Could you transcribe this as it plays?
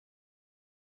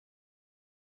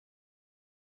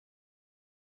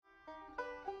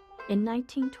In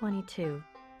 1922,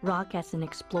 Rock, as an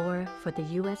explorer for the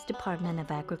U.S. Department of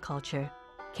Agriculture,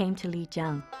 came to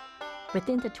Lijiang.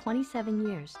 Within the 27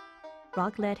 years,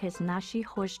 Rock led his Nakhi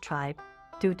horse tribe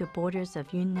through the borders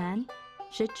of Yunnan,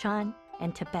 Sichuan,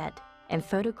 and Tibet, and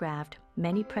photographed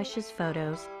many precious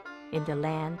photos in the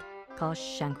land called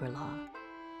Shangri-La.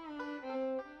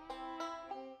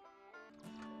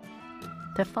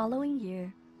 The following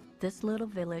year, this little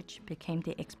village became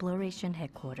the exploration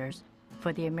headquarters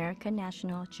for the American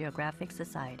National Geographic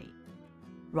Society.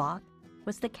 Rock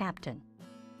was the captain.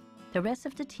 The rest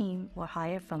of the team were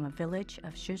hired from a village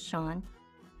of Sichuan.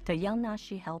 The young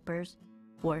Nakhi helpers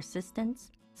were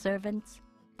assistants, servants,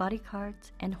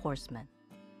 bodyguards, and horsemen.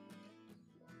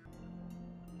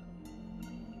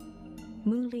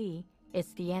 Muli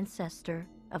is the ancestor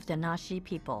of the Nakhi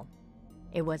people.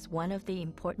 It was one of the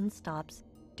important stops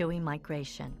during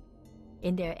migration.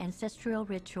 In their ancestral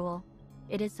ritual,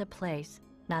 it is a place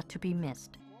not to be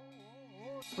missed.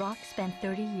 Rock spent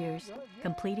 30 years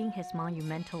completing his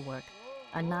monumental work,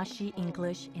 a Nakhi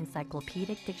English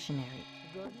Encyclopedic Dictionary.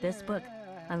 This book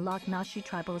unlocked Nakhi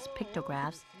tribals'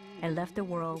 pictographs and left the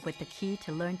world with the key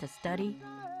to learn to study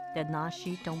the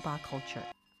Nakhi Dongba culture.